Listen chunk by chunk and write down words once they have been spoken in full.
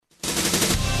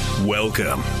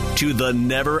Welcome to the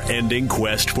never-ending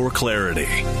quest for clarity.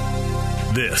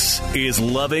 This is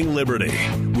Loving Liberty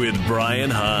with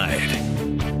Brian Hyde.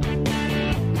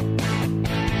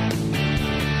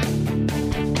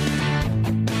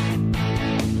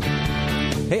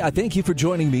 Hey, I thank you for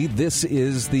joining me. This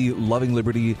is the Loving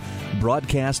Liberty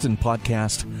broadcast and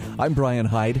podcast. I'm Brian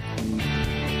Hyde.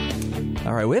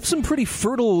 All right, we have some pretty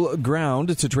fertile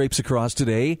ground to traipse across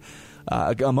today.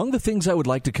 Among the things I would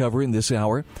like to cover in this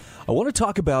hour, I want to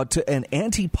talk about an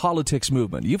anti-politics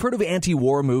movement. You've heard of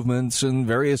anti-war movements and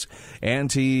various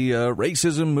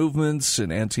anti-racism movements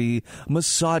and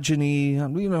anti-misogyny.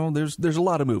 You know, there's a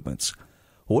lot of movements.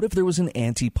 What if there was an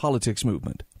anti-politics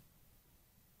movement?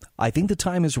 I think the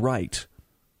time is right.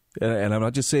 And I'm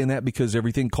not just saying that because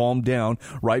everything calmed down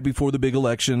right before the big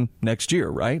election next year,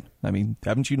 right? I mean,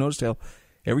 haven't you noticed how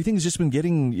everything's just been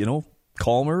getting,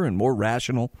 calmer and more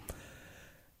rational?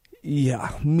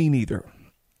 Yeah, me neither.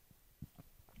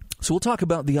 So we'll talk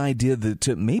about the idea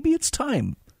that maybe it's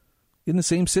time, in the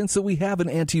same sense that we have an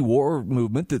anti-war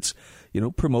movement that's,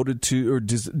 promoted to or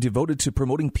devoted to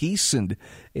promoting peace and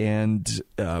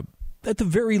at the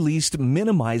very least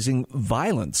minimizing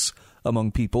violence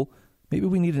among people. Maybe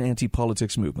we need an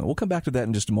anti-politics movement. We'll come back to that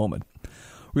in just a moment.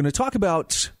 We're going to talk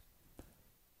about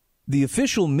the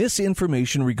official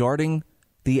misinformation regarding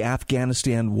the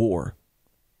Afghanistan war.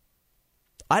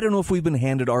 I don't know if we've been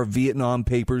handed our Vietnam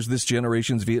papers, this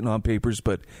generation's Vietnam papers,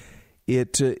 but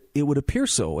it would appear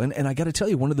so. And I got to tell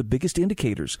you, one of the biggest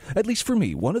indicators, at least for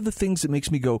me, one of the things that makes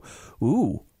me go,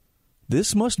 ooh,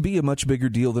 this must be a much bigger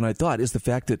deal than I thought, is the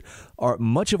fact that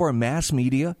much of our mass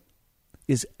media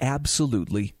is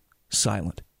absolutely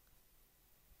silent.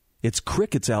 It's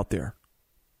crickets out there.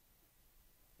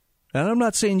 And I'm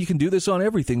not saying you can do this on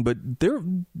everything, but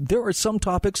there are some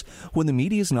topics when the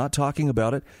media is not talking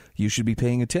about it, you should be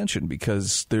paying attention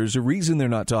because there's a reason they're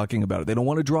not talking about it. They don't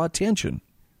want to draw attention.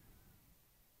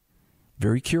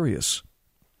 Very curious.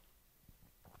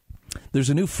 There's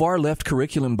a new far-left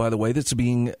curriculum, by the way, that's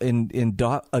being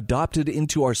adopted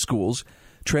into our schools,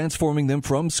 transforming them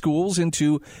from schools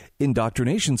into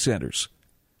indoctrination centers.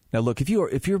 Now, look, if you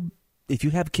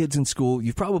have kids in school,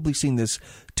 you've probably seen this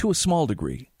to a small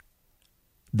degree.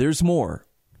 There's more.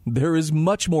 There is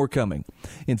much more coming.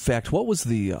 In fact, what was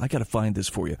I got to find this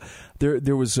for you.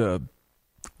 There was a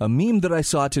meme that I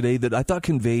saw today that I thought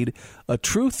conveyed a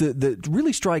truth that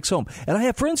really strikes home. And I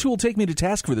have friends who will take me to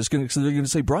task for this. So they're going to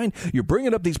say, Brian, you're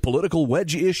bringing up these political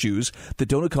wedge issues that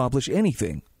don't accomplish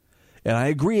anything. And I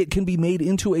agree it can be made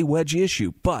into a wedge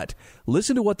issue. But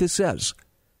listen to what this says.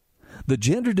 The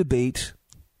gender debate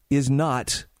is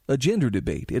not a gender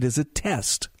debate. It is a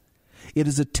test. It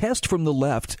is a test from the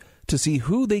left to see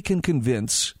who they can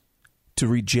convince to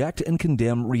reject and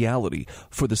condemn reality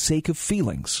for the sake of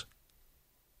feelings.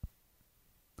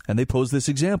 And they pose this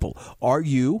example. Are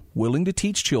you willing to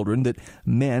teach children that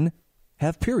men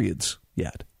have periods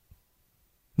yet?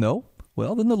 No?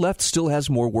 Well, then the left still has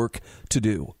more work to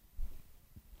do.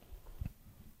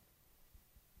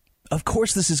 Of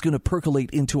course this is going to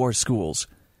percolate into our schools.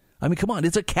 I mean, come on,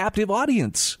 it's a captive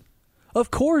audience. Of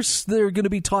course they're going to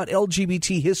be taught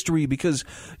LGBT history because,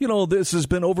 this has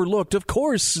been overlooked. Of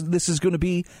course this is going to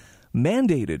be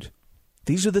mandated.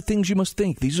 These are the things you must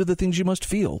think. These are the things you must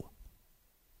feel.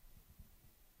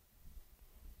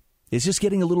 It's just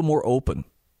getting a little more open.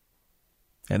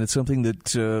 And it's something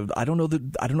that I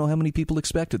don't know how many people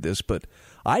expected this, but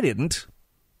I didn't.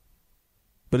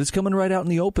 But it's coming right out in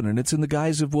the open, and it's in the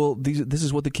guise of, this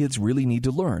is what the kids really need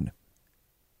to learn.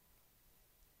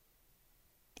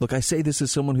 Look, I say this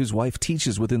as someone whose wife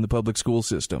teaches within the public school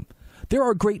system. There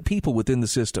are great people within the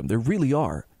system. There really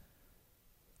are.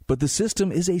 But the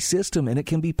system is a system, and it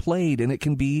can be played, and it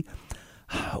can be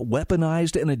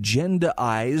weaponized and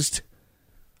agendaized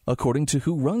according to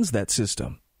who runs that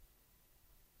system.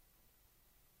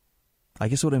 I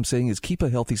guess what I'm saying is keep a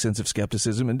healthy sense of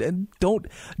skepticism and don't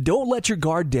let your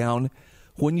guard down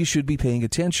when you should be paying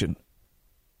attention.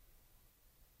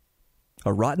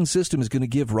 A rotten system is going to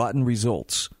give rotten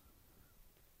results,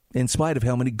 in spite of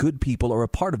how many good people are a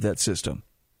part of that system.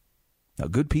 Now,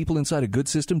 good people inside a good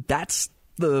system, that's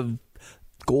the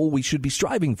goal we should be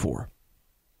striving for.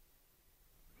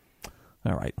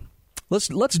 All right.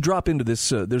 Let's drop into this.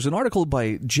 There's an article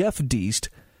by Jeff Deist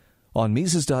on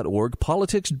Mises.org,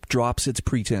 Politics Drops Its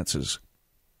Pretenses.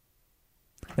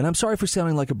 And I'm sorry for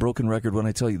sounding like a broken record when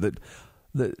I tell you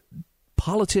that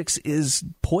politics is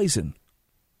poison.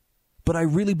 But I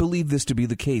really believe this to be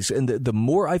the case. And the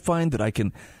more I find that I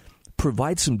can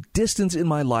provide some distance in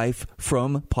my life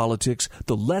from politics,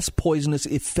 the less poisonous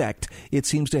effect it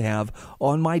seems to have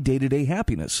on my day-to-day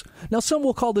happiness. Now, some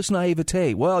will call this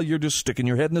naivete. Well, you're just sticking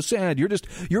your head in the sand.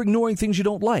 You're ignoring things you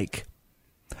don't like.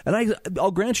 And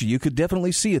I'll grant you could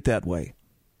definitely see it that way.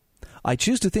 I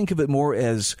choose to think of it more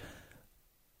as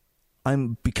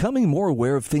I'm becoming more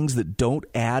aware of things that don't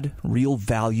add real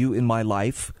value in my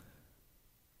life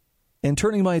and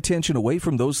turning my attention away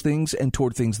from those things and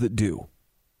toward things that do.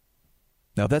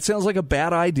 Now, if that sounds like a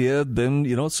bad idea, then,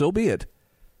 so be it.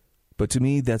 But to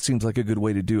me, that seems like a good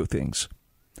way to do things.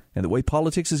 And the way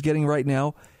politics is getting right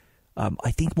now,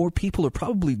 I think more people are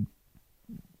probably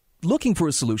looking for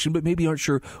a solution, but maybe aren't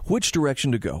sure which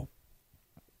direction to go.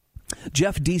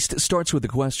 Jeff Deist starts with the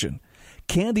question,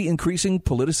 can the increasing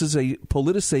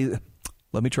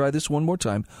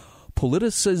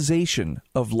politicization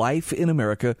of life in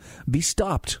America be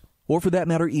stopped, or for that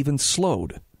matter, even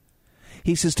slowed?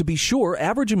 He says, to be sure,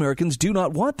 average Americans do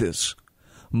not want this.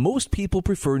 Most people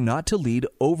prefer not to lead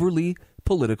overly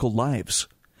political lives.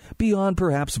 Beyond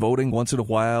perhaps voting once in a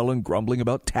while and grumbling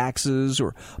about taxes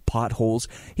or potholes,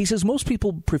 he says most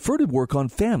people prefer to work on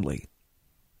family.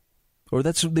 Or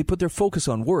they put their focus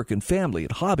on work and family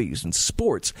and hobbies and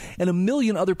sports and a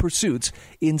million other pursuits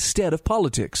instead of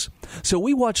politics. So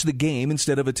we watch the game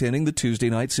instead of attending the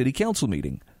Tuesday night city council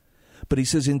meeting. But he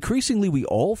says increasingly we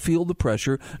all feel the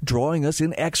pressure drawing us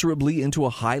inexorably into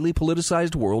a highly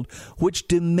politicized world which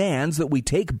demands that we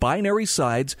take binary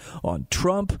sides on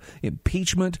Trump,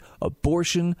 impeachment,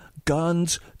 abortion,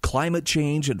 guns, climate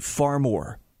change, and far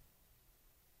more.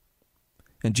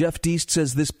 And Jeff Deist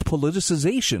says this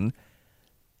politicization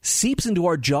seeps into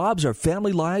our jobs, our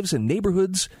family lives, and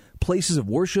neighborhoods, places of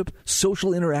worship,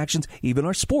 social interactions, even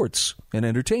our sports and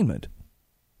entertainment.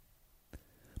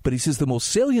 But he says the most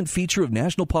salient feature of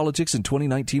national politics in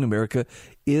 2019 America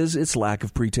is its lack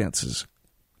of pretenses.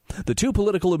 The two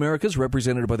political Americas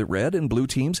represented by the red and blue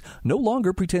teams no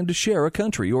longer pretend to share a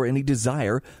country or any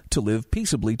desire to live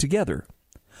peaceably together.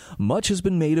 Much has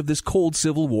been made of this cold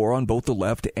civil war on both the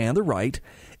left and the right,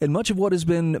 and much of what has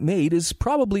been made is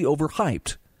probably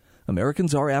overhyped.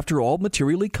 Americans are, after all,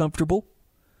 materially comfortable,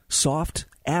 soft,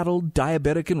 addled,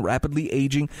 diabetic, and rapidly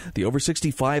aging. The over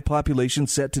 65 population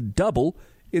set to double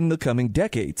in the coming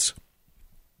decades.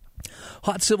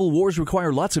 Hot civil wars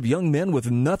require lots of young men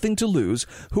with nothing to lose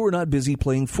who are not busy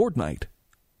playing Fortnite.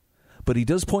 But he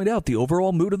does point out the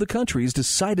overall mood of the country is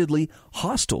decidedly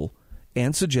hostile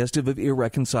and suggestive of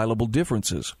irreconcilable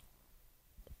differences.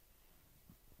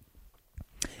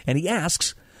 And he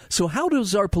asks, so how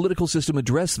does our political system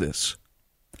address this?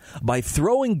 By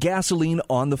throwing gasoline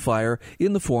on the fire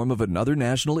in the form of another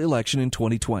national election in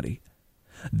 2020.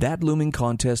 That looming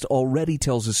contest already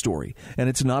tells a story, and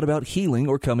it's not about healing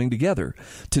or coming together.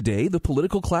 Today, the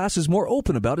political class is more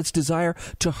open about its desire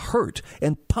to hurt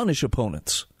and punish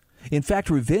opponents. In fact,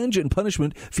 revenge and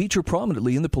punishment feature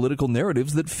prominently in the political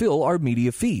narratives that fill our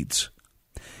media feeds.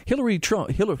 Hillary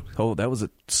Clinton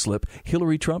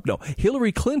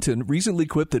recently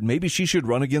quipped that maybe she should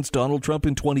run against Donald Trump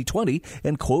in 2020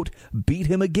 and, quote, beat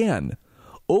him again,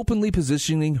 openly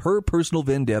positioning her personal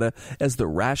vendetta as the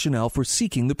rationale for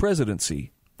seeking the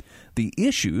presidency. The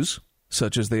issues,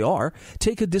 such as they are,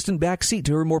 take a distant backseat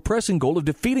to her more pressing goal of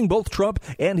defeating both Trump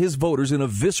and his voters in a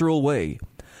visceral way.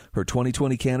 Her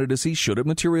 2020 candidacy, should it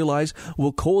materialize,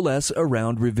 will coalesce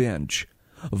around revenge.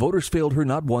 Voters failed her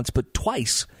not once but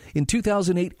twice in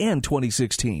 2008 and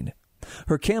 2016.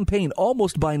 Her campaign,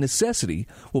 almost by necessity,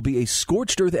 will be a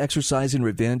scorched earth exercise in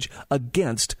revenge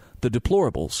against the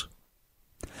deplorables.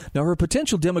 Now, her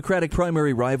potential Democratic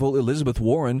primary rival, Elizabeth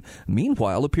Warren,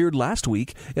 meanwhile appeared last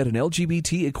week at an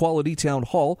LGBT equality town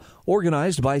hall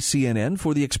organized by CNN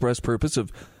for the express purpose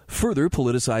of further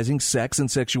politicizing sex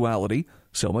and sexuality,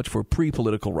 so much for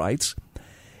pre-political rights.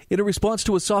 In a response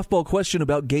to a softball question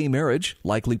about gay marriage,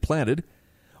 likely planted,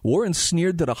 Warren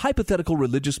sneered that a hypothetical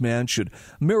religious man should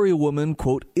marry a woman,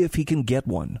 quote, if he can get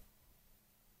one.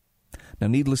 Now,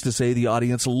 needless to say, the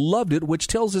audience loved it, which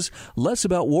tells us less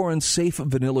about Warren's safe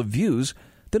vanilla views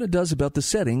than it does about the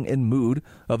setting and mood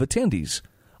of attendees.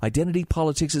 Identity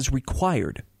politics is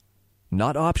required,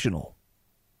 not optional.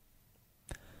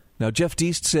 Now, Jeff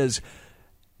Deist says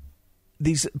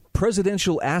these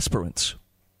presidential aspirants,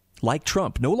 like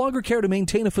Trump, no longer care to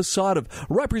maintain a facade of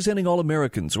representing all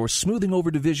Americans or smoothing over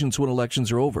divisions when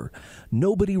elections are over.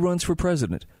 Nobody runs for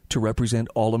president to represent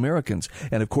all Americans.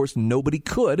 And, of course, nobody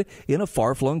could in a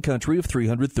far-flung country of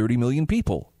 330 million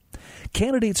people.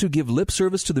 Candidates who give lip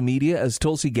service to the media, as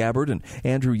Tulsi Gabbard and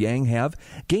Andrew Yang have,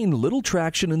 gain little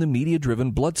traction in the media-driven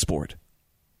blood sport.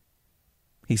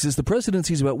 He says the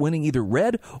presidency is about winning either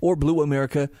red or blue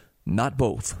America, not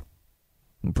both.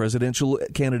 And presidential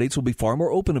candidates will be far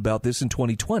more open about this in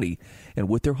 2020 and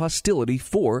with their hostility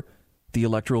for the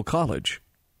Electoral College.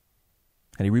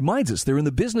 And he reminds us they're in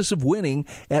the business of winning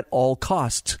at all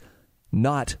costs,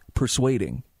 not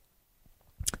persuading.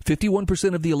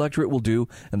 51% of the electorate will do,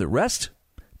 and the rest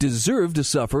deserve to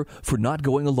suffer for not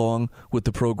going along with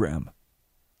the program.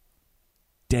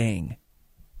 Dang.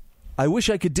 I wish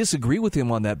I could disagree with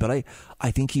him on that, but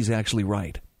I think he's actually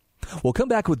right. We'll come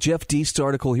back with Jeff Deist's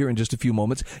article here in just a few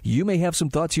moments. You may have some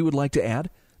thoughts you would like to add.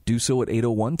 Do so at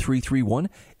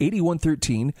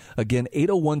 801-331-8113. Again,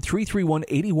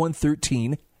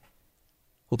 801-331-8113.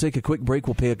 We'll take a quick break.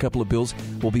 We'll pay a couple of bills.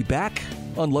 We'll be back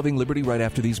on Loving Liberty right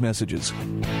after these messages.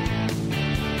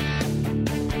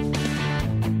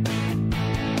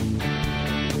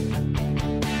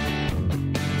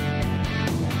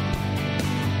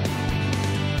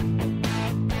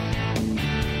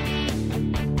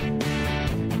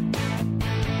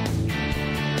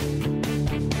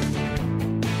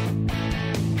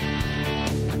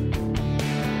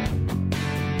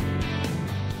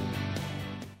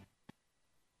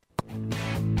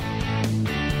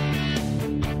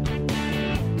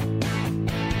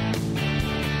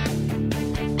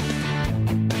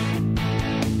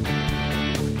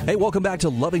 Hey, welcome back to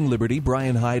Loving Liberty.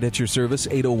 Brian Hyde at your service,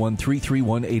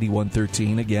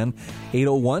 801-331-8113. Again,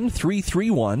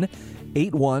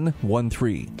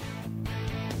 801-331-8113.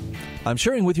 I'm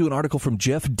sharing with you an article from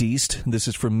Jeff Deist. This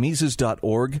is from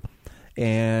Mises.org.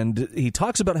 And he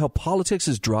talks about how politics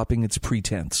is dropping its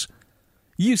pretense.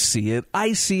 You see it.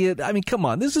 I see it. I mean, come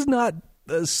on. This is not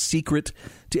a secret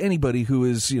to anybody who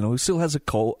is, who still has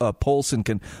a pulse and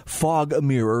can fog a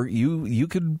mirror. You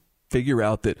could figure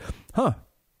out that,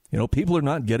 people are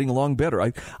not getting along better.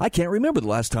 I can't remember the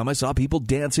last time I saw people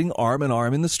dancing arm in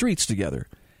arm in the streets together.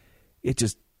 It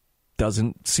just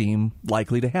doesn't seem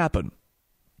likely to happen.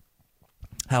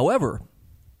 However,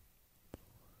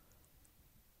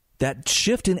 that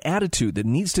shift in attitude that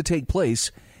needs to take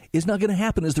place is not going to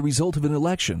happen as the result of an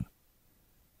election.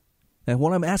 And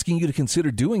what I'm asking you to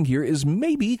consider doing here is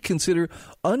maybe consider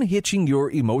unhitching your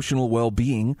emotional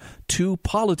well-being to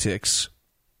politics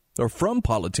or from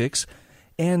politics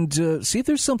and see if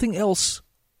there's something else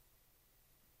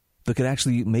that could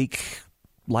actually make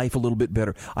life a little bit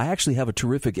better. I actually have a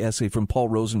terrific essay from Paul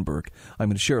Rosenberg I'm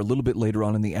going to share a little bit later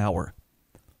on in the hour.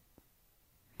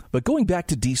 But going back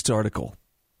to Deist's article,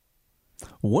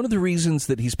 one of the reasons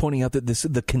that he's pointing out that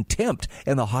the contempt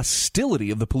and the hostility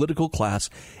of the political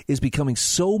class is becoming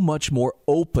so much more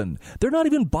open. They're not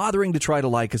even bothering to try to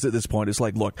like us at this point. It's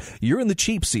like, look, you're in the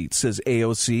cheap seat, says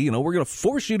AOC. We're going to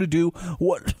force you to do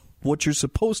what you're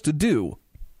supposed to do.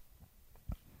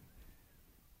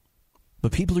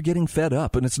 But people are getting fed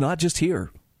up, and it's not just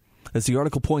here. As the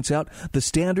article points out, the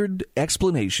standard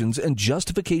explanations and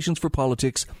justifications for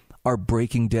politics are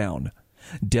breaking down.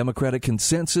 Democratic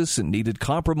consensus and needed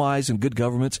compromise and good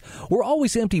governments were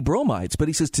always empty bromides, but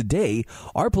he says today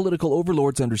our political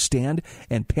overlords understand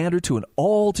and pander to an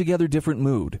altogether different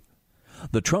mood.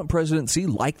 The Trump presidency,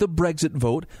 like the Brexit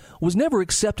vote, was never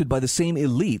accepted by the same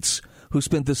elites who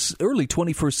spent this early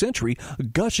 21st century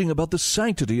gushing about the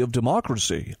sanctity of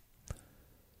democracy.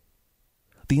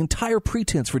 The entire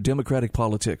pretense for democratic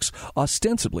politics,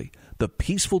 ostensibly the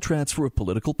peaceful transfer of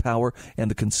political power and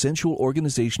the consensual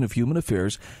organization of human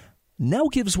affairs, now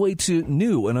gives way to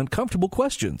new and uncomfortable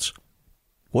questions.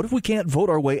 What if we can't vote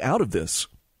our way out of this?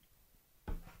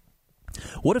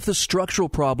 What if the structural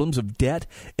problems of debt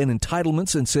and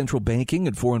entitlements in central banking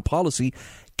and foreign policy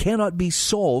cannot be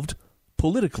solved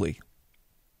politically?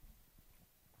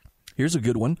 Here's a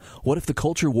good one. What if the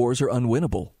culture wars are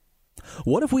unwinnable?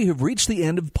 What if we have reached the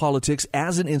end of politics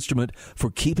as an instrument for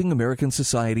keeping American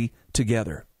society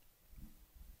together?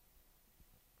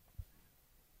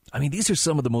 I mean, these are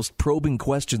some of the most probing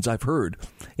questions I've heard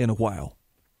in a while.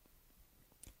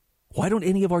 Why don't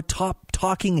any of our top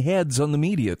talking heads on the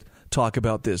media talk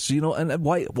about this? And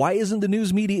why isn't the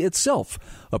news media itself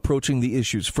approaching the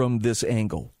issues from this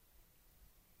angle?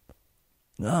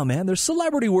 Oh, man, there's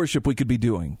celebrity worship we could be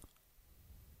doing.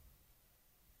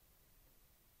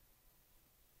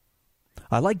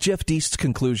 I like Jeff Deist's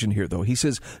conclusion here, though. He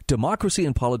says, democracy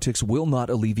and politics will not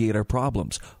alleviate our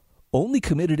problems. Only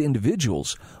committed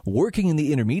individuals working in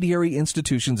the intermediary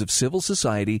institutions of civil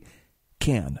society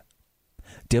can.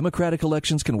 Democratic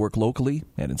elections can work locally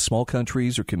and in small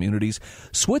countries or communities.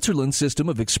 Switzerland's system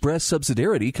of express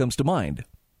subsidiarity comes to mind.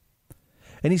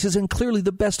 And he says, and clearly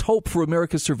the best hope for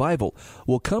America's survival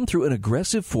will come through an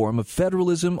aggressive form of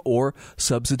federalism or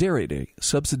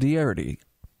subsidiarity.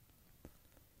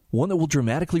 One that will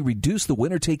dramatically reduce the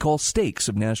winner-take-all stakes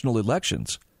of national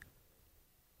elections.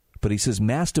 But he says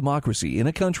mass democracy in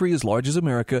a country as large as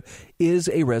America is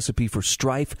a recipe for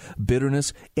strife,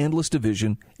 bitterness, endless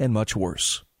division, and much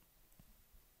worse.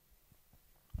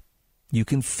 You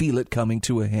can feel it coming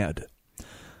to a head.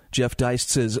 Jeff Deist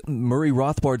says, Murray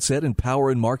Rothbard said in Power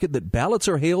and Market that ballots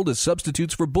are hailed as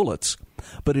substitutes for bullets.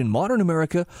 But in modern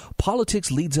America,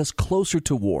 politics leads us closer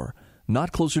to war,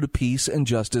 not closer to peace and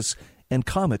justice and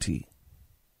comity.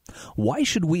 Why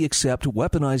should we accept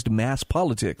weaponized mass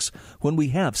politics when we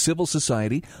have civil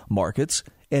society, markets,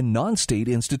 and non-state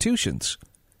institutions?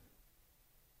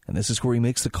 And this is where he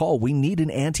makes the call. We need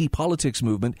an anti-politics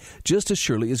movement just as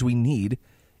surely as we need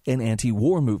an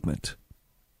anti-war movement.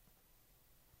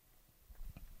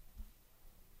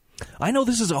 I know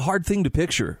this is a hard thing to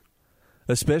picture,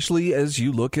 especially as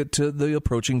you look at the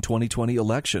approaching 2020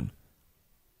 election.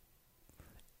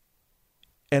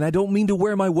 And I don't mean to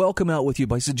wear my welcome out with you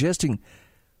by suggesting,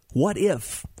 what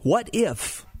if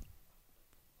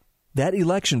that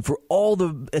election, for all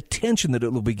the attention that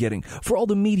it will be getting, for all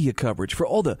the media coverage, for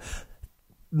all the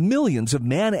millions of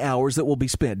man hours that will be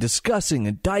spent discussing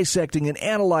and dissecting and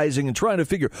analyzing and trying to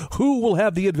figure who will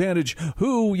have the advantage,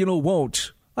 who,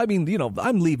 won't. I mean,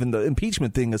 I'm leaving the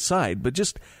impeachment thing aside, but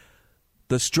just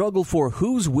the struggle for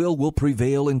whose will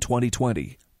prevail in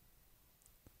 2020.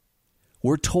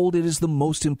 We're told it is the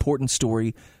most important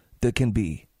story that can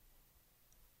be.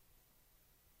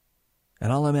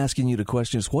 And all I'm asking you to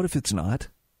question is, what if it's not?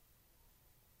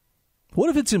 What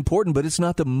if it's important, but it's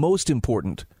not the most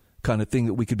important kind of thing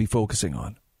that we could be focusing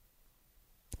on?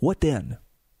 What then?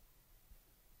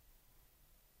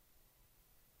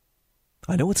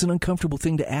 I know it's an uncomfortable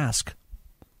thing to ask.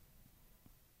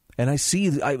 And I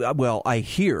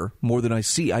hear more than I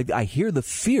see. I hear the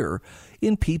fear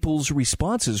in people's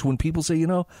responses when people say,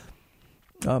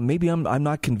 maybe I'm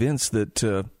not convinced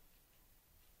that,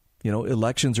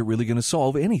 elections are really going to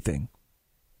solve anything.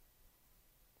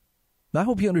 I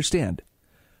hope you understand.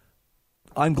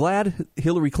 I'm glad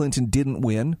Hillary Clinton didn't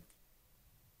win.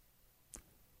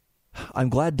 I'm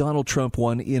glad Donald Trump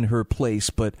won in her place,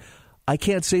 but I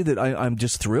can't say that I'm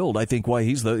just thrilled. I think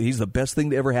he's the best thing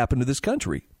to ever happen to this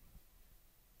country.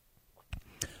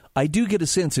 I do get a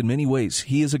sense in many ways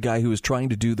he is a guy who is trying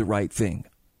to do the right thing.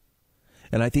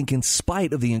 And I think in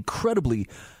spite of the incredibly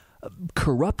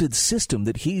corrupted system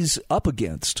that he's up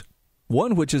against,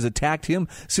 one which has attacked him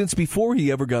since before he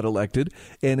ever got elected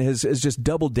and has just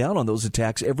doubled down on those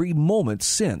attacks every moment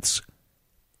since.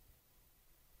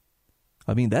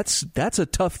 I mean, that's a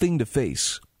tough thing to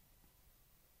face.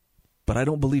 But I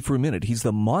don't believe for a minute he's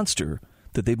the monster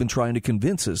that they've been trying to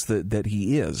convince us that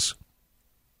he is.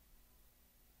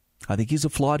 I think he's a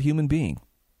flawed human being,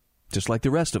 just like the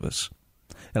rest of us.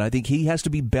 And I think he has to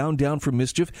be bound down for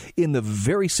mischief in the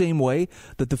very same way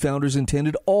that the founders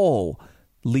intended all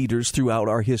leaders throughout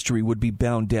our history would be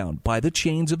bound down by the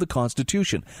chains of the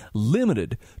Constitution,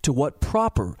 limited to what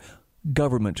proper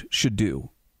government should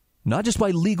do. Not just by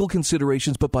legal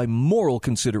considerations, but by moral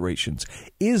considerations.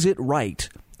 Is it right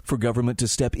for government to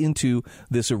step into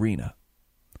this arena?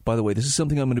 By the way, this is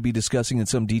something I'm going to be discussing in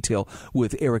some detail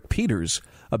with Eric Peters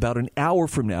about an hour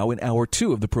from now, in hour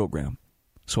 2 of the program.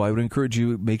 So I would encourage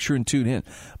you, make sure and tune in.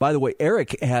 By the way,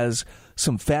 Eric has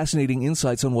some fascinating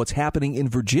insights on what's happening in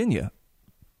Virginia.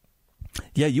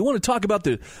 Yeah, you want to talk about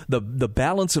the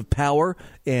balance of power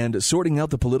and sorting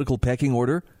out the political pecking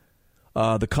order?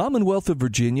 The Commonwealth of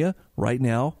Virginia right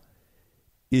now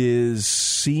is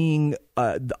seeing,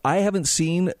 I haven't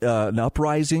seen an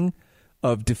uprising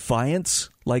of defiance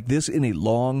like this in a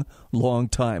long, long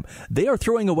time. They are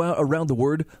throwing around the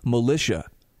word militia,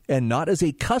 and not as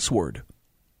a cuss word,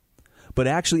 but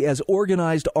actually as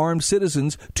organized armed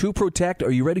citizens to protect, are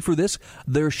you ready for this,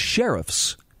 their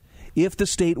sheriffs, if the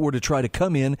state were to try to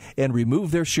come in and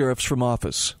remove their sheriffs from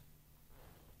office.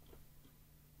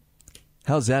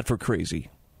 How's that for crazy?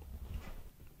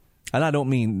 And I don't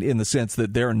mean in the sense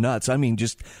that they're nuts. I mean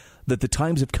just that the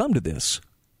times have come to this.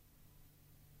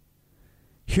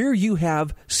 Here you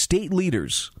have state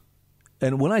leaders,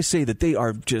 and when I say that they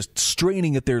are just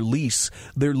straining at their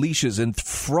leashes and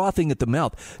frothing at the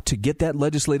mouth to get that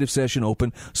legislative session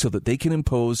open so that they can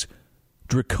impose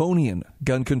draconian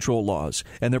gun control laws.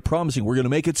 And they're promising, we're going to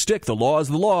make it stick. The law is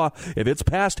the law. If it's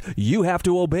passed, you have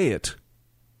to obey it.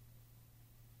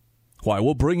 Why,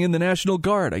 we'll bring in the National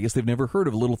Guard. I guess they've never heard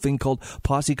of a little thing called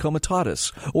posse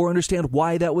comitatus or understand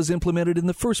why that was implemented in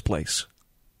the first place.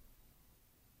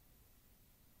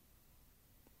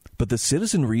 But the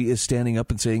citizenry is standing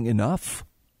up and saying enough.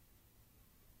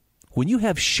 When you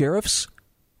have sheriffs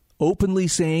openly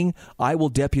saying, I will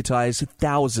deputize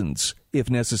thousands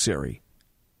if necessary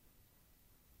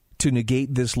to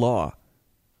negate this law,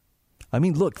 I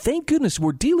mean, look, thank goodness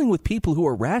we're dealing with people who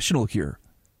are rational here.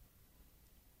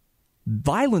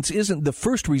 Violence isn't the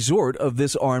first resort of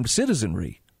this armed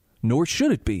citizenry, nor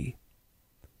should it be.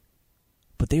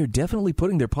 But they are definitely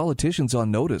putting their politicians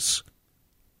on notice.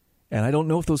 And I don't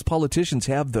know if those politicians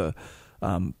have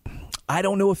I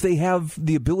don't know if they have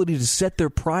the ability to set their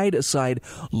pride aside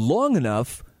long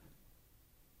enough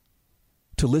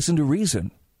to listen to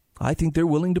reason. I think they're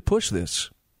willing to push this.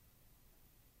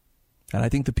 And I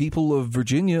think the people of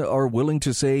Virginia are willing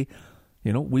to say,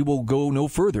 we will go no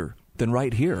further than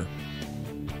right here.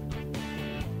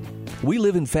 We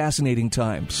live in fascinating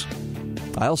times.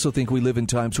 I also think we live in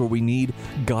times where we need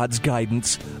God's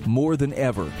guidance more than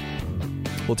ever.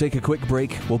 We'll take a quick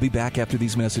break. We'll be back after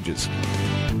these messages.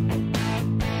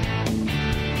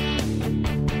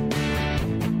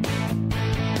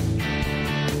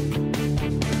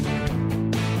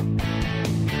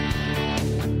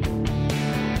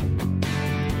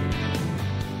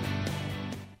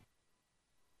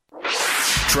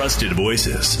 Trusted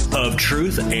voices of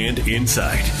truth and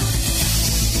insight.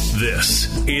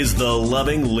 This is the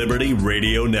Loving Liberty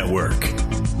Radio Network.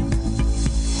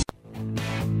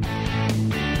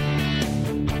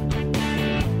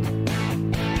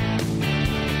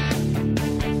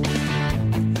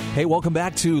 Hey, welcome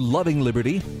back to Loving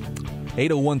Liberty,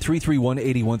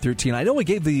 801-331-8113. I know we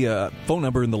gave the phone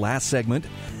number in the last segment,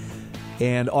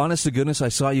 and honest to goodness, I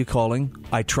saw you calling.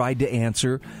 I tried to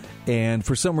answer, and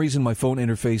for some reason, my phone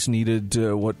interface needed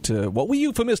what we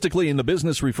euphemistically in the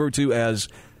business refer to as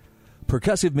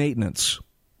percussive maintenance.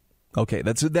 Okay,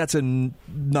 that's a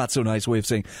not so nice way of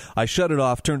saying I shut it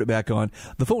off, turned it back on.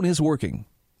 The phone is working,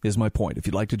 is my point. If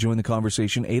you'd like to join the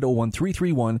conversation,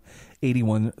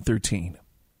 801-331-8113.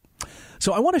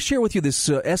 So I want to share with you this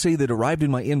essay that arrived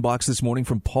in my inbox this morning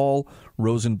from Paul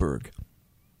Rosenberg.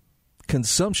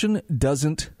 Consumption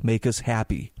doesn't make us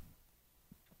happy.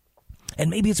 And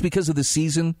maybe it's because of the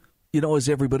season, as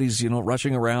everybody's,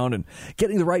 rushing around and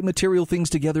getting the right material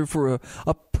things together for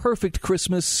a perfect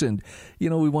Christmas. And, we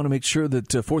want to make sure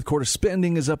that fourth quarter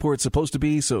spending is up where it's supposed to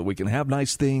be so we can have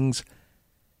nice things.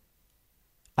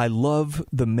 I love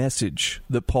the message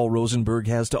that Paul Rosenberg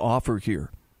has to offer here.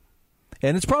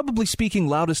 And it's probably speaking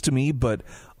loudest to me, but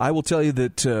I will tell you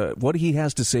that what he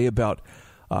has to say about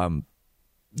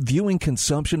viewing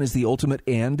consumption as the ultimate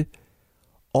end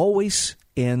always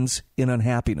ends in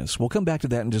unhappiness. We'll come back to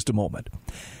that in just a moment.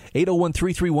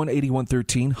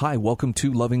 801-331-8113. Hi, welcome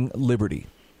to Loving Liberty.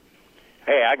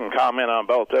 Hey, I can comment on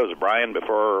both those, Brian,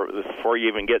 before you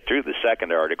even get through the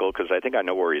second article, because I think I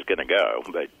know where he's going to go.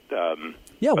 But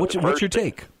what's your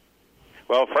take?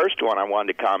 Well, first one I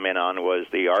wanted to comment on was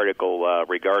the article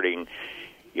regarding,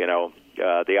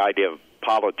 the idea of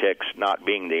politics not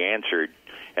being the answer.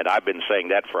 And I've been saying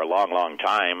that for a long, long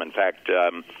time. In fact,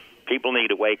 people need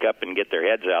to wake up and get their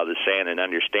heads out of the sand and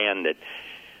understand that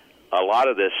a lot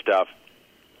of this stuff,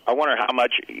 I wonder how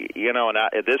much,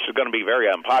 this is going to be very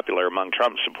unpopular among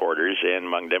Trump supporters and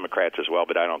among Democrats as well,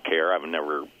 but I don't care. I've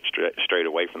never strayed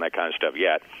away from that kind of stuff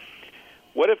yet.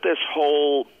 What if this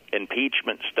whole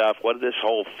impeachment stuff, what if this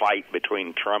whole fight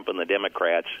between Trump and the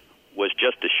Democrats was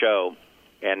just a show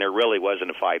and there really wasn't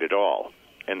a fight at all?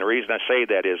 And the reason I say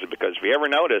that is because if you ever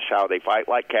notice how they fight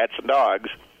like cats and dogs,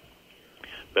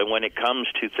 but when it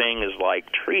comes to things like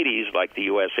treaties like the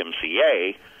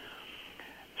USMCA,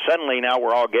 suddenly now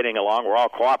we're all getting along, we're all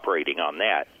cooperating on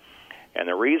that. And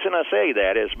the reason I say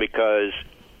that is because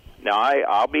now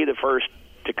I'll be the first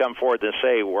to come forward and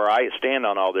say where I stand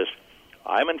on all this.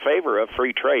 I'm in favor of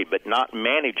free trade, but not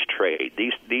managed trade.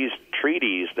 These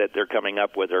treaties that they're coming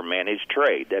up with are managed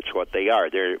trade. That's what they are.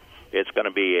 It's going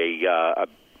to be a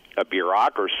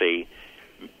bureaucracy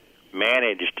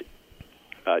managed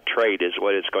trade is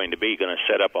what it's going to be. Going to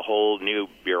set up a whole new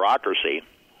bureaucracy.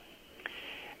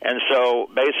 And so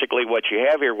basically what you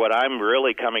have here, what I'm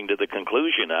really coming to the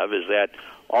conclusion of is that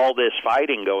all this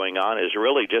fighting going on is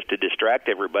really just to distract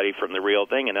everybody from the real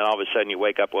thing. And then all of a sudden you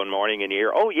wake up one morning and you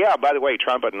hear, oh, yeah, by the way,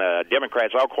 Trump and the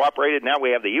Democrats all cooperated. Now we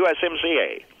have the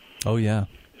USMCA. Oh, yeah.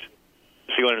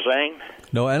 See what I'm saying?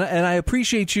 No, and I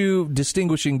appreciate you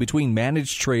distinguishing between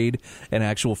managed trade and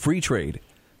actual free trade.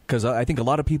 Because I think a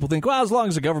lot of people think, well, as long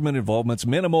as the government involvement's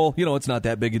minimal, it's not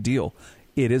that big a deal.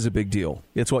 It is a big deal.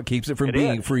 It's what keeps it from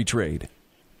being free trade.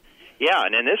 Yeah,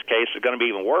 and in this case, it's going to be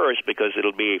even worse because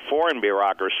it'll be a foreign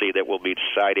bureaucracy that will be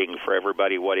deciding for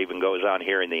everybody what even goes on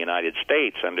here in the United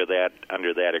States under that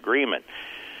agreement.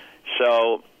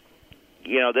 So,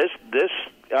 this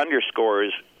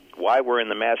underscores why we're in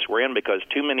the mess we're in, because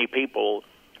too many people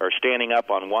are standing up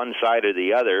on one side or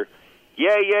the other.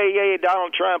 Yay, yay, yay,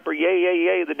 Donald Trump, or yay, yay,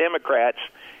 yay, the Democrats.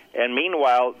 And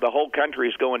meanwhile, the whole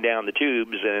country's going down the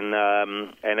tubes,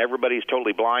 and everybody's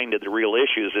totally blind to the real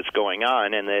issues that's going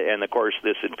on. And of course,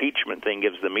 this impeachment thing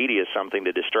gives the media something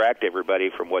to distract everybody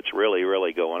from what's really,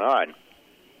 really going on.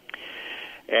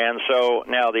 And so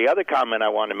now the other comment I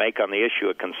want to make on the issue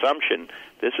of consumption,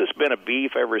 this has been a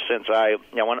beef ever since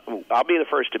I'll be the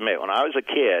first to admit, when I was a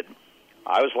kid,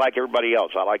 I was like everybody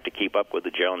else. I like to keep up with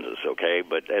the Joneses, okay?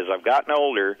 But as I've gotten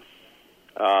older,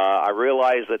 I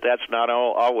realize that that's not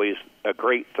always a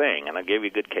great thing, and I'll give you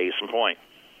a good case in point.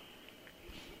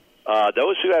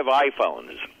 Those who have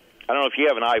iPhones, I don't know if you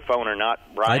have an iPhone or not,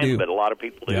 Brian, I do. But a lot of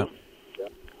people do.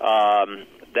 Yeah.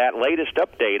 That latest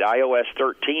update, iOS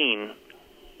 13,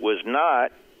 was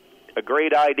not a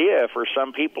great idea for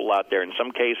some people out there. In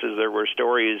some cases, there were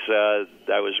stories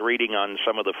I was reading on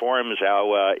some of the forums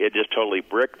how it just totally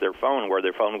bricked their phone, where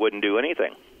their phone wouldn't do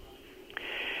anything.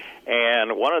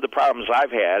 And one of the problems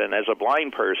I've had, and as a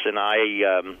blind person,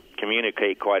 I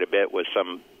communicate quite a bit with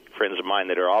some friends of mine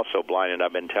that are also blind, and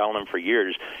I've been telling them for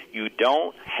years, you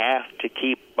don't have to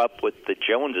keep up with the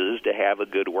Joneses to have a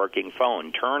good working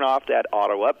phone. Turn off that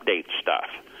auto-update stuff.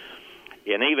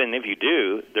 And even if you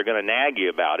do, they're going to nag you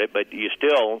about it, but you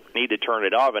still need to turn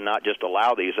it off and not just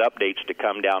allow these updates to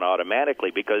come down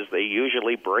automatically, because they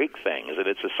usually break things, and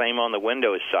it's the same on the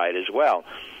Windows side as well.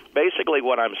 Basically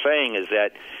what I'm saying is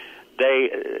that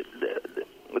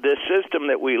the system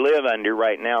that we live under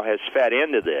right now has fed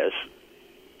into this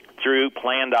through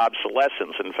planned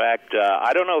obsolescence. In fact,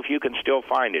 I don't know if you can still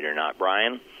find it or not,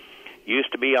 Brian.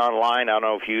 Used to be online. I don't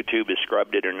know if YouTube has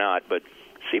scrubbed it or not, but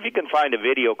see if you can find a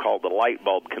video called The Light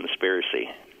Bulb Conspiracy.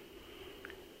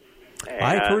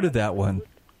 I've heard of that one.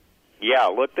 Yeah,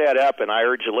 look that up, and I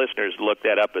urge the listeners to look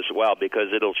that up as well,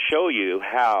 because it'll show you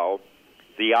how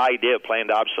the idea of planned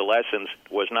obsolescence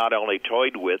was not only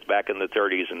toyed with back in the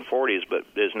 30s and 40s, but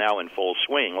is now in full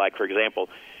swing. Like, for example,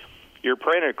 your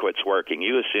printer quits working.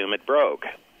 You assume it broke.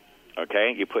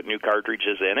 Okay? You put new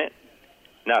cartridges in it.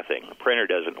 Nothing. The printer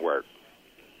doesn't work.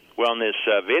 Well, in this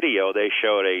video, they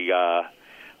showed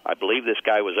I believe this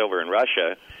guy was over in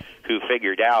Russia, who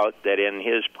figured out that in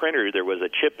his printer there was a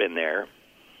chip in there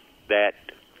that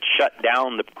shut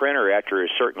down the printer after a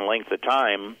certain length of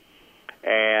time,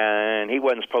 and he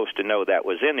wasn't supposed to know that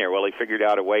was in there. Well, he figured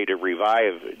out a way to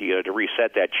to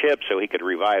reset that chip so he could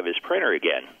revive his printer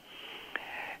again.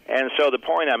 And so the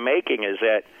point I'm making is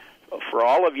that for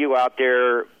all of you out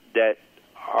there that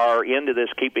are into this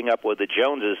keeping up with the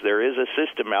Joneses, there is a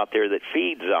system out there that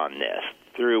feeds on this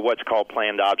through what's called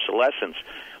planned obsolescence.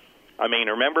 I mean,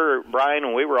 remember, Brian,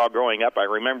 when we were all growing up, I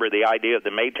remember the idea of the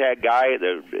Maytag guy.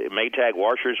 The Maytag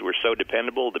washers were so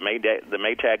dependable. The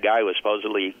Maytag guy was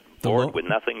supposedly bored with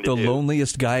nothing to do. The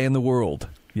loneliest guy in the world.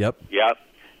 Yep. Yep.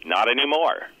 Not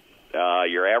anymore.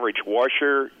 Your average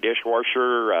washer,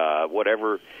 dishwasher,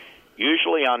 whatever,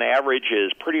 usually on average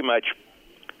is pretty much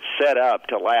set up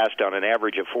to last on an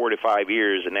average of 4 to 5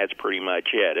 years, and that's pretty much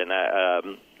it. And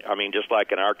I mean, just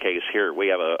like in our case here, we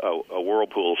have a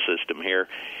Whirlpool system here,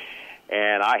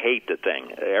 and I hate the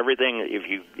thing. Everything,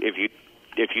 if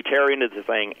you tear into the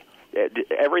thing,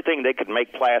 everything they could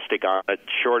make plastic on it,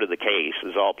 short of the case,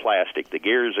 is all plastic. The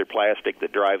gears are plastic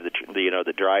that drive the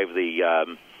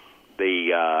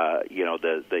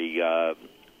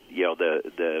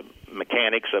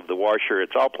mechanics of the washer.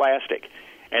 It's all plastic,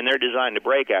 and they're designed to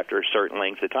break after a certain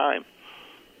length of time.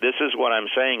 This is what I'm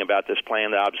saying about this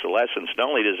planned obsolescence. Not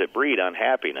only does it breed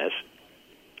unhappiness,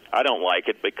 I don't like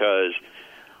it because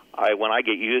when I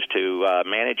get used to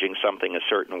managing something a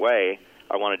certain way,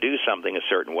 I want to do something a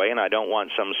certain way, and I don't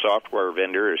want some software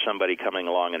vendor or somebody coming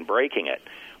along and breaking it.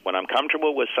 When I'm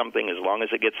comfortable with something, as long as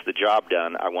it gets the job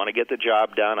done, I want to get the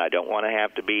job done. I don't want to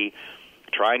have to be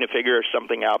trying to figure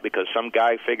something out because some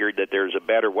guy figured that there's a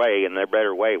better way, and their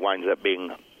better way winds up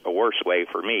being a worse way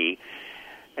for me.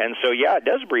 And so, yeah, it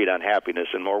does breed unhappiness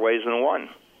in more ways than one.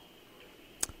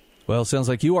 Well, sounds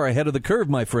like you are ahead of the curve,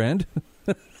 my friend.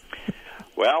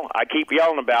 Well, I keep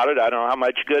yelling about it. I don't know how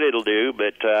much good it'll do,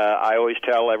 but I always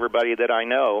tell everybody that I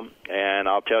know, and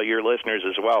I'll tell your listeners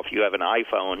as well, if you have an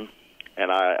iPhone, and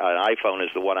an iPhone is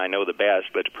the one I know the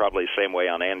best, but probably the same way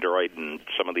on Android and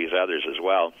some of these others as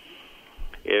well.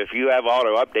 If you have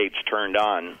auto updates turned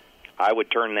on, I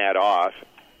would turn that off,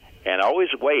 and always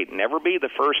wait. Never be the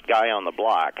first guy on the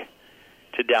block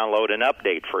to download an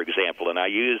update, for example. And I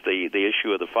use the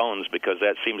issue of the phones because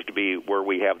that seems to be where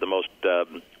we have the most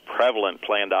prevalent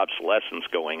planned obsolescence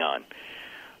going on.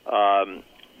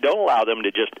 Don't allow them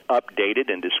to just update it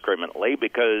indiscriminately,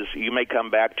 because you may come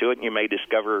back to it and you may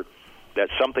discover that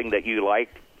something that you like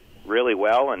really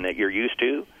well and that you're used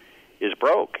to is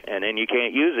broke, and then you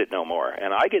can't use it no more.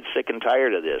 And I get sick and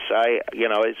tired of this.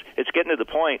 It's getting to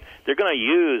the point they're going to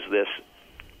use this,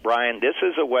 Brian. This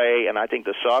is a way, and I think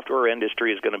the software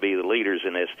industry is going to be the leaders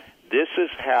in this. This is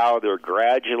how they're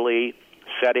gradually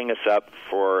setting us up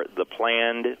for the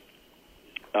planned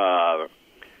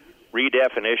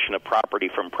redefinition of property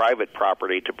from private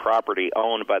property to property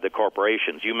owned by the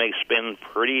corporations. You may spend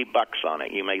pretty bucks on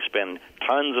it. You may spend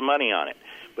tons of money on it.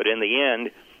 But in the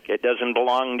end, it doesn't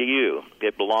belong to you.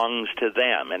 It belongs to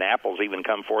them. And Apple's even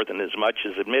come forth and as much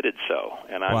as admitted so.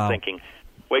 And I'm thinking,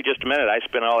 wait just a minute, I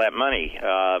spent all that money.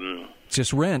 It's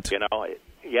just rent.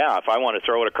 Yeah, if I want to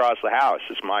throw it across the house,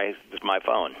 it's my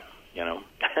phone,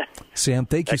 Sam,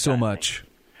 thank you so much.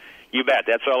 You bet.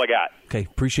 That's all I got. Okay,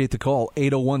 appreciate the call.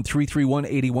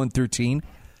 801-331-8113.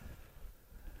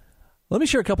 Let me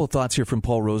share a couple of thoughts here from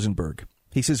Paul Rosenberg.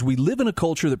 He says, we live in a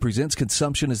culture that presents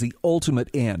consumption as the ultimate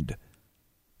end.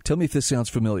 Tell me if this sounds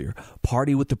familiar.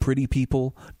 Party with the pretty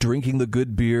people, drinking the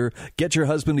good beer, get your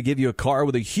husband to give you a car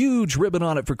with a huge ribbon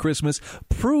on it for Christmas,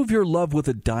 prove your love with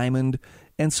a diamond,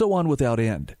 and so on without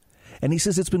end. And he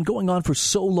says it's been going on for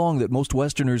so long that most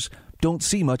Westerners don't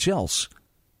see much else.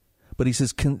 But he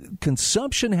says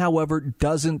consumption, however,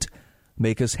 doesn't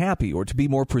make us happy, or to be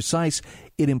more precise,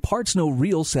 it imparts no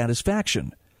real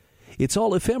satisfaction. It's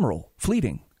all ephemeral,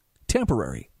 fleeting,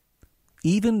 temporary,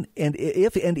 even and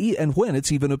when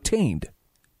it's even obtained.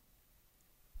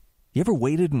 You ever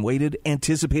waited and waited,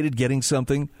 anticipated getting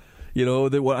something? I'm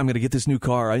going to get this new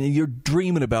car. You're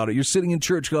dreaming about it. You're sitting in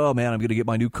church. Oh, man, I'm going to get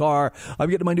my new car. I'm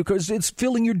getting my new car. It's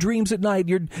filling your dreams at night,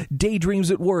 your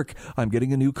daydreams at work. I'm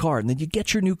getting a new car. And then you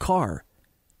get your new car.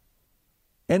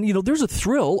 And, there's a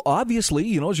thrill,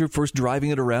 obviously, as you're first driving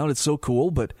it around. It's so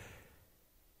cool, but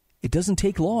it doesn't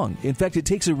take long. In fact, it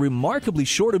takes a remarkably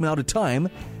short amount of time.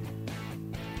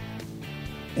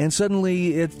 And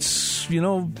suddenly it's,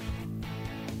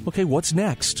 okay, what's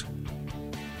next?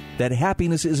 That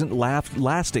happiness isn't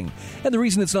lasting. And the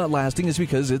reason it's not lasting is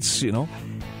because it's,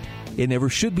 it never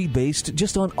should be based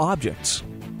just on objects.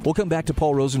 We'll come back to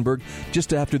Paul Rosenberg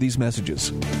just after these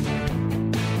messages.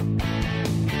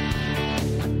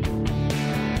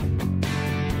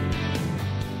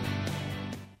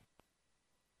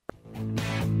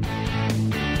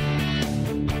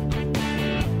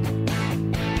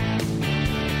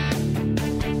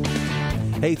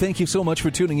 Hey, thank you so much for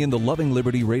tuning in to Loving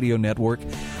Liberty Radio Network.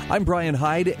 I'm Brian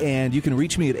Hyde, and you can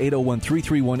reach me at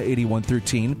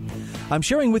 801-331-8113. I'm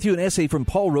sharing with you an essay from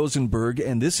Paul Rosenberg,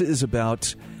 and this is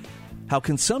about how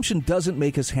consumption doesn't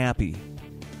make us happy.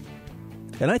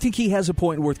 And I think he has a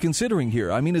point worth considering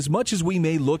here. I mean, as much as we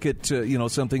may look at,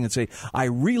 something and say, I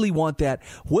really want that,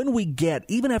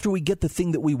 even after we get the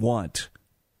thing that we want,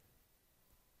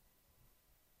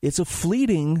 it's a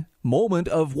fleeting moment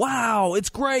of, wow, it's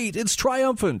great, it's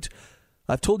triumphant.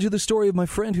 I've told you the story of my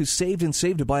friend who saved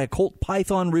to buy a Colt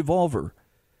Python revolver.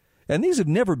 And these have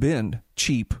never been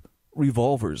cheap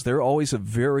revolvers. They're always a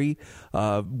very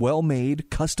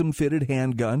well-made, custom-fitted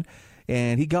handgun.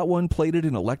 And he got one plated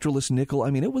in electroless nickel.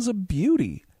 I mean, it was a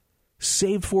beauty.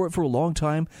 Saved for it for a long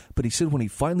time. But he said when he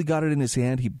finally got it in his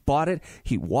hand, he bought it.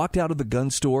 He walked out of the gun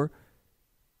store.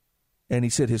 And he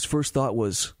said his first thought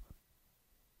was,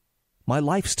 my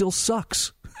life still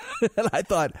sucks. And I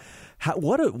thought,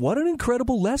 what an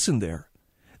incredible lesson there.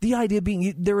 The idea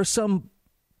being there are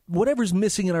whatever's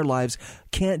missing in our lives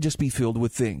can't just be filled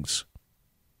with things.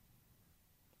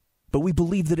 But we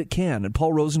believe that it can. And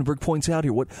Paul Rosenberg points out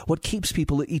here what keeps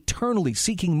people eternally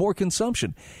seeking more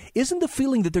consumption isn't the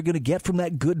feeling that they're going to get from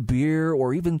that good beer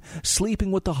or even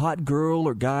sleeping with the hot girl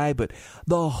or guy, but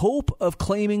the hope of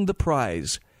claiming the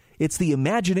prize. It's the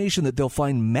imagination that they'll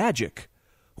find magic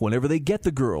whenever they get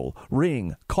the girl,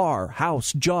 ring, car,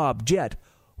 house, job, jet,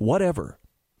 whatever.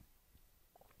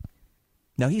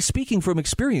 Now, he's speaking from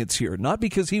experience here, not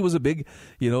because he was a big,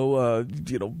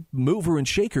 mover and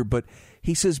shaker, but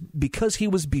he says because he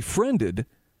was befriended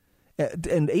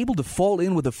and able to fall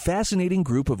in with a fascinating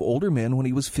group of older men when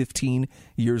he was 15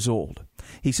 years old.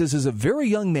 He says, as a very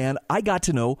young man, I got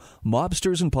to know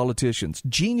mobsters and politicians,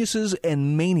 geniuses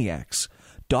and maniacs,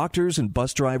 doctors and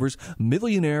bus drivers,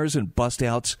 millionaires and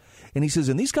bust-outs. And he says,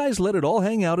 and these guys let it all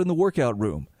hang out in the workout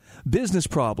room. Business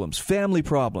problems, family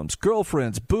problems,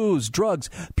 girlfriends, booze, drugs,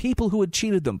 people who had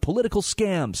cheated them, political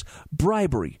scams,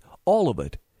 bribery, all of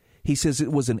it. He says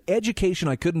it was an education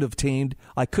I couldn't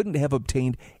have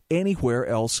obtained anywhere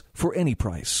else for any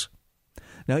price.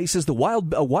 Now, he says a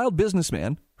wild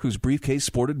businessman whose briefcase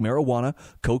sported marijuana,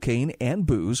 cocaine, and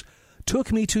booze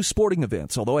took me to sporting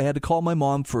events, although I had to call my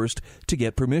mom first to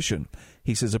get permission.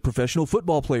 He says a professional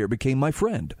football player became my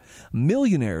friend.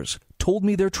 Millionaires told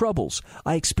me their troubles.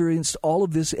 I experienced all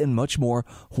of this and much more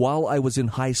while I was in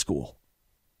high school.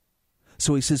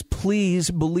 So he says, please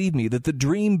believe me that the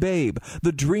dream babe,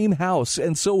 the dream house,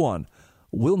 and so on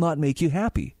will not make you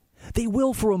happy. They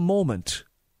will for a moment,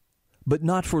 but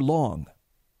not for long.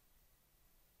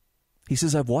 He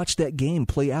says, I've watched that game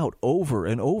play out over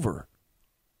and over.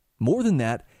 More than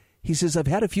that, he says, I've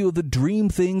had a few of the dream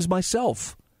things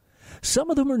myself. Some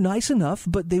of them are nice enough,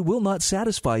 but they will not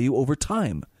satisfy you over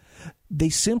time. They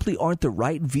simply aren't the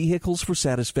right vehicles for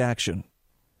satisfaction.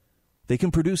 They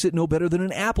can produce it no better than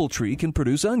an apple tree can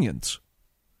produce onions.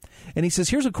 And he says,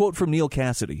 here's a quote from Neil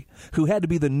Cassidy, who had to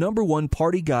be the number one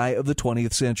party guy of the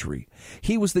 20th century.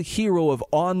 He was the hero of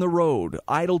On the Road,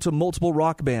 idol to multiple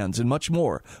rock bands, and much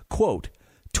more. Quote,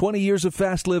 20 years of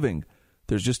fast living.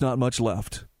 There's just not much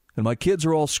left. And my kids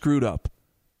are all screwed up.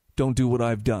 Don't do what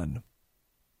I've done.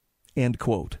 End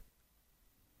quote.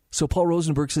 So Paul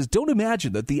Rosenberg says, don't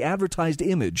imagine that the advertised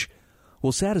image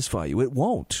will satisfy you. It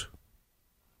won't.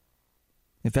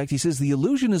 In fact, he says the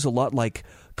illusion is a lot like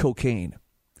cocaine.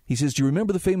 He says, do you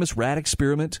remember the famous rat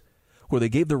experiment where they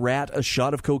gave the rat a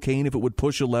shot of cocaine if it would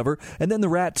push a lever, and then the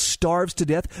rat starves to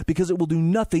death because it will do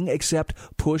nothing except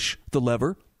push the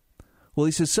lever? Well,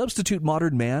 he says, substitute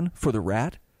modern man for the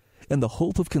rat and the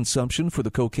hope of consumption for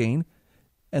the cocaine,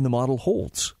 and the model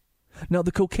holds. Now,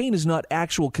 the cocaine is not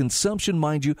actual consumption,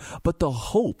 mind you, but the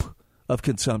hope of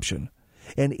consumption.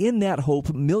 And in that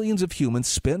hope, millions of humans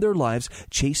spend their lives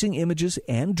chasing images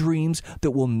and dreams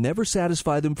that will never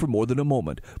satisfy them for more than a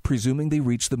moment, presuming they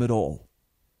reach them at all.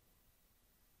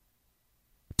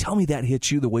 Tell me that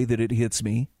hits you the way that it hits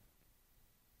me.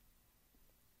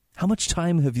 How much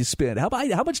time have you spent? How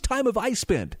much time have I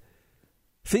spent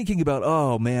thinking about,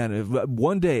 oh man,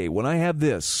 one day when I have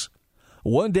this,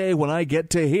 one day when I get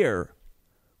to here,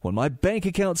 when my bank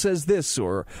account says this,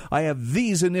 or I have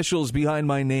these initials behind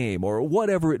my name, or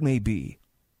whatever it may be.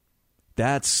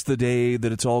 That's the day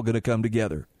that it's all going to come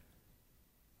together.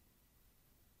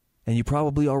 And you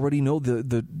probably already know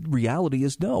the reality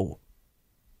is no.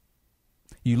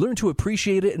 You learn to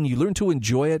appreciate it and you learn to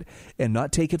enjoy it and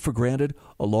not take it for granted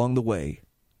along the way.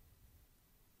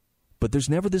 But there's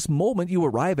never this moment you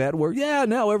arrive at where, yeah,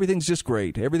 now everything's just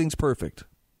great. Everything's perfect.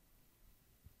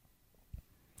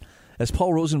 As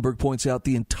Paul Rosenberg points out,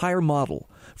 the entire model,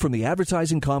 from the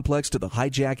advertising complex to the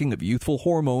hijacking of youthful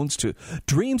hormones to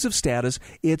dreams of status,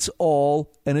 it's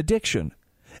all an addiction.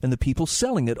 And the people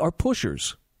selling it are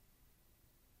pushers.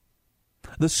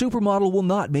 The supermodel will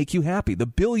not make you happy. The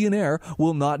billionaire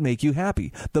will not make you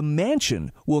happy. The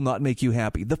mansion will not make you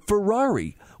happy. The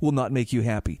Ferrari will not make you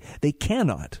happy. They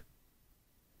cannot.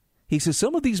 He says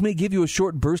some of these may give you a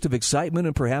short burst of excitement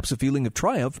and perhaps a feeling of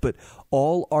triumph, but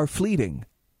all are fleeting.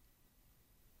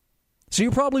 So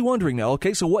you're probably wondering now,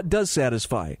 okay, so what does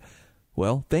satisfy?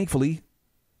 Well, thankfully,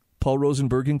 Paul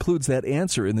Rosenberg includes that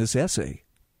answer in this essay.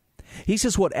 He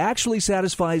says what actually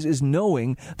satisfies is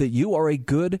knowing that you are a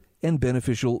good and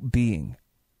beneficial being.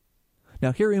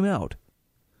 Now, hear him out.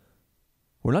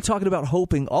 We're not talking about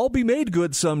hoping I'll be made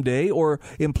good someday or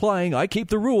implying I keep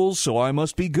the rules so I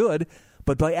must be good,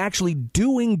 but by actually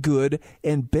doing good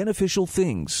and beneficial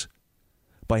things.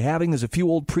 By having, as a few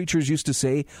old preachers used to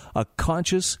say, a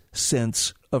conscious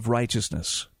sense of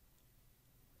righteousness.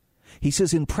 He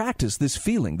says in practice, this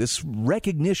feeling, this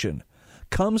recognition,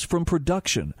 comes from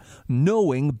production,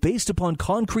 knowing based upon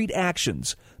concrete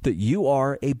actions that you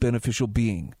are a beneficial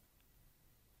being.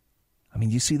 I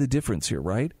mean, you see the difference here,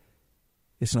 right?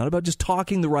 It's not about just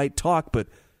talking the right talk, but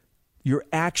your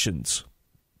actions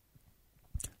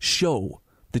show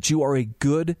that you are a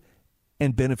good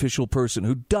and beneficial person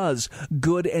who does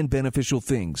good and beneficial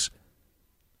things.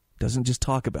 Doesn't just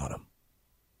talk about them.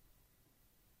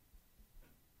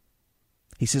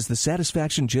 He says the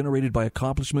satisfaction generated by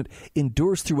accomplishment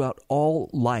endures throughout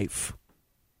all life.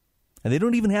 And they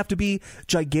don't even have to be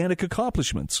gigantic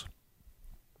accomplishments.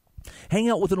 Hang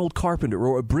out with an old carpenter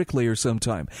or a bricklayer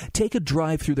sometime. Take a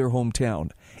drive through their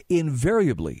hometown.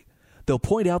 Invariably, they'll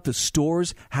point out the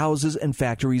stores, houses, and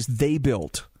factories they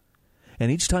built.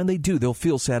 And each time they do, they'll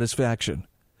feel satisfaction.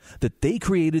 That they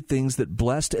created things that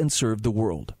blessed and served the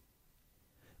world.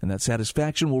 And that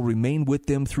satisfaction will remain with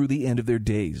them through the end of their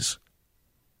days.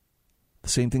 The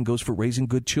same thing goes for raising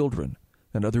good children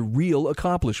and other real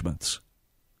accomplishments.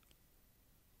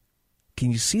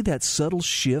 Can you see that subtle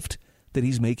shift that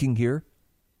he's making here?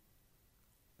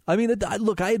 I mean,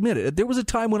 look, I admit it. There was a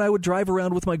time when I would drive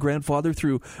around with my grandfather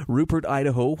through Rupert,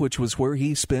 Idaho, which was where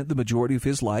he spent the majority of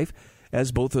his life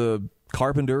as both a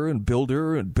carpenter and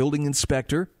builder and building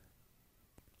inspector.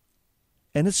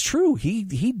 And it's true. He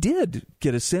did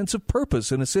get a sense of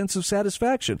purpose and a sense of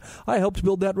satisfaction. I helped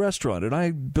build that restaurant, and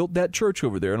I built that church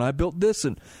over there, and I built this.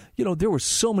 And, there were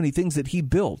so many things that he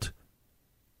built.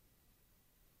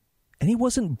 And he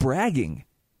wasn't bragging.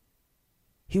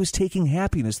 He was taking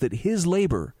happiness that his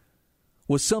labor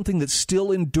was something that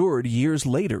still endured years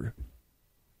later.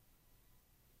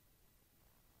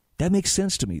 That makes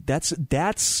sense to me.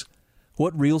 That's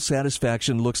what real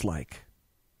satisfaction looks like.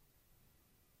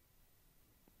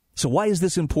 So why is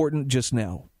this important just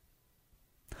now?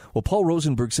 Well, Paul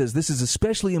Rosenberg says this is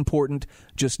especially important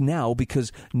just now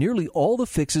because nearly all the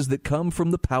fixes that come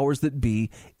from the powers that be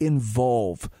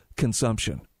involve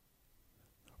consumption.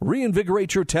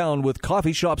 Reinvigorate your town with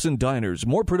coffee shops and diners.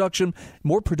 More production,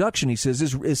 he says,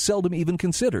 is seldom even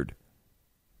considered.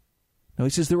 Now, he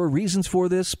says there are reasons for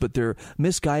this, but they're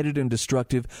misguided and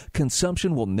destructive.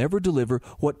 Consumption will never deliver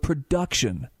what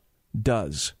production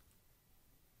does.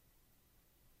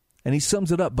 And he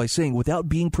sums it up by saying, without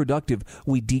being productive,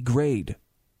 we degrade.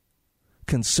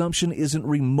 Consumption isn't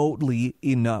remotely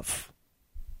enough.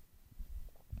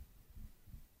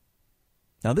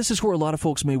 Now, this is where a lot of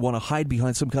folks may want to hide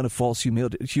behind some kind of false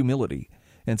humility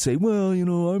and say, well,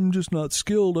 I'm just not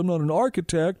skilled. I'm not an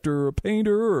architect or a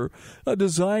painter or a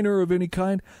designer of any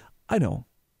kind. I know.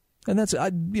 And that's,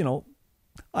 I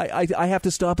have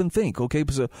to stop and think, okay,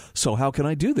 so how can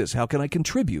I do this? How can I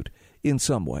contribute in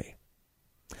some way?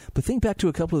 But think back to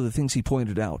a couple of the things he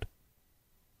pointed out.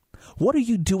 What are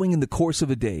you doing in the course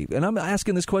of a day? And I'm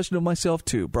asking this question of myself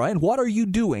too. Brian, what are you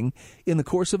doing in the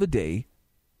course of a day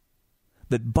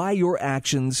that by your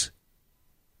actions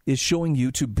is showing you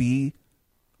to be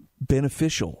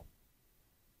beneficial?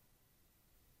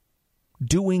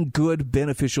 Doing good,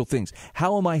 beneficial things.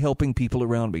 How am I helping people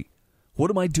around me?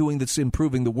 What am I doing that's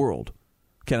improving the world?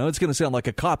 Okay, now it's going to sound like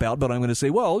a cop-out, but I'm going to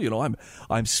say, well,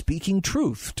 I'm speaking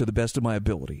truth to the best of my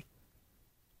ability.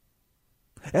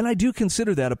 And I do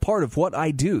consider that a part of what I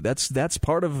do. That's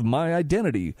part of my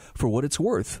identity for what it's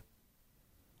worth.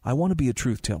 I want to be a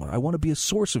truth teller. I want to be a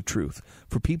source of truth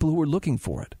for people who are looking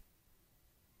for it.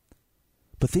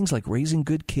 But things like raising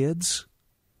good kids,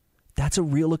 that's a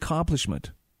real accomplishment.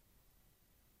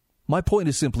 My point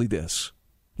is simply this.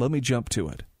 Let me jump to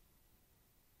it.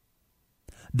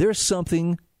 There's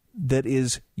something that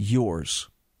is yours,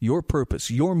 your purpose,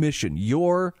 your mission,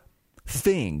 your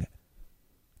thing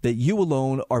that you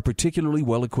alone are particularly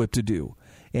well equipped to do.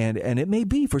 And it may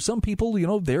be for some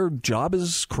people, their job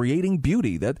is creating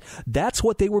beauty. That's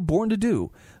what they were born to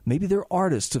do. Maybe they're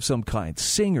artists of some kind,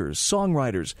 singers,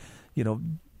 songwriters,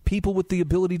 people with the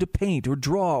ability to paint or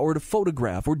draw or to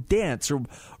photograph or dance or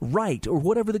write or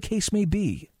whatever the case may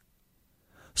be.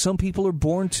 Some people are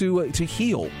born to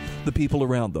heal the people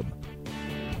around them.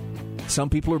 Some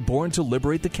people are born to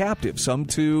liberate the captive. Some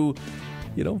to,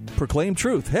 proclaim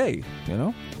truth. Hey,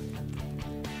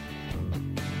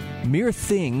 mere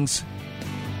things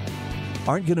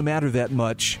aren't going to matter that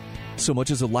much, so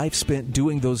much as a life spent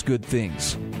doing those good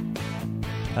things.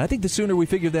 And I think the sooner we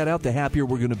figure that out, the happier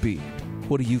we're going to be.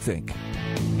 What do you think?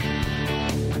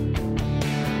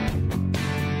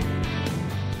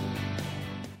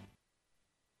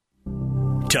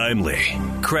 Timely,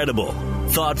 credible,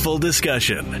 thoughtful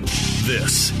discussion.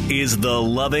 This is the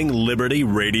Loving Liberty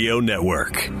Radio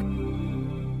Network.